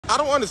I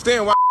don't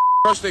understand why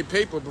brush their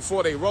paper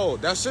before they roll.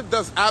 That shit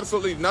does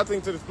absolutely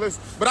nothing to the split.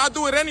 But I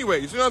do it anyway.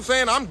 You see what I'm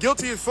saying? I'm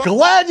guilty as fuck.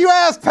 Glad you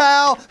asked,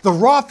 pal. The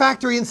Raw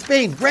factory in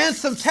Spain ran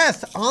some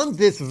tests on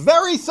this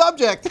very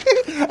subject,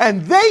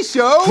 and they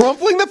show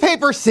crumpling the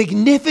paper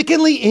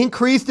significantly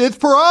increased its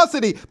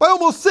porosity by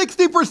almost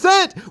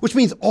 60%, which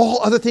means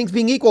all other things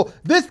being equal,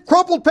 this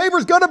crumpled paper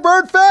is gonna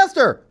burn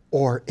faster.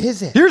 Or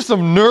is it? Here's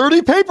some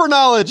nerdy paper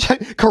knowledge.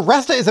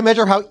 Caresta is a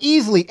measure of how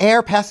easily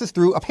air passes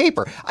through a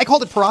paper. I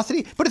called it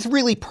porosity, but it's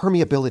really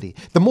permeability.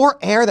 The more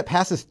air that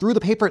passes through the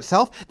paper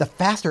itself, the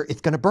faster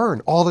it's gonna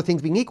burn, all the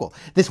things being equal.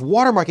 This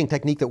watermarking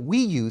technique that we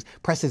use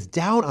presses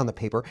down on the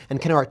paper and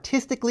can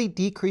artistically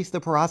decrease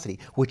the porosity,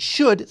 which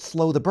should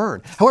slow the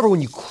burn. However,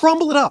 when you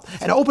crumble it up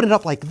and open it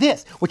up like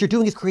this, what you're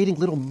doing is creating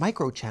little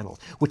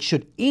microchannels, which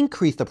should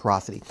increase the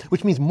porosity,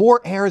 which means more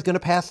air is gonna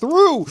pass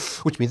through,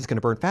 which means it's gonna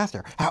burn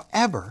faster.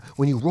 However,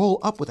 when you roll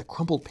up with a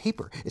crumpled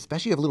paper,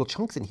 especially if you have little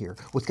chunks in here,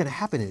 what's gonna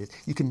happen is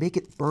you can make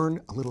it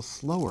burn a little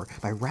slower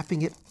by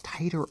wrapping it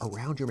tighter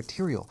around your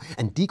material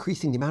and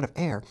decreasing the amount of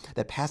air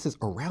that passes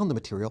around the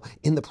material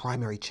in the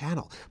primary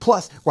channel.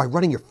 Plus, by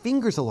running your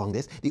fingers along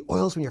this, the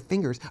oils from your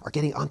fingers are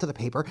getting onto the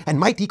paper and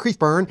might decrease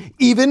burn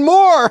even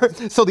more.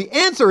 So the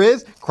answer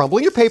is,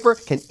 crumbling your paper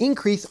can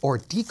increase or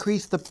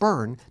decrease the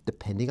burn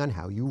depending on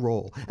how you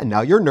roll. And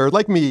now you're a nerd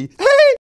like me.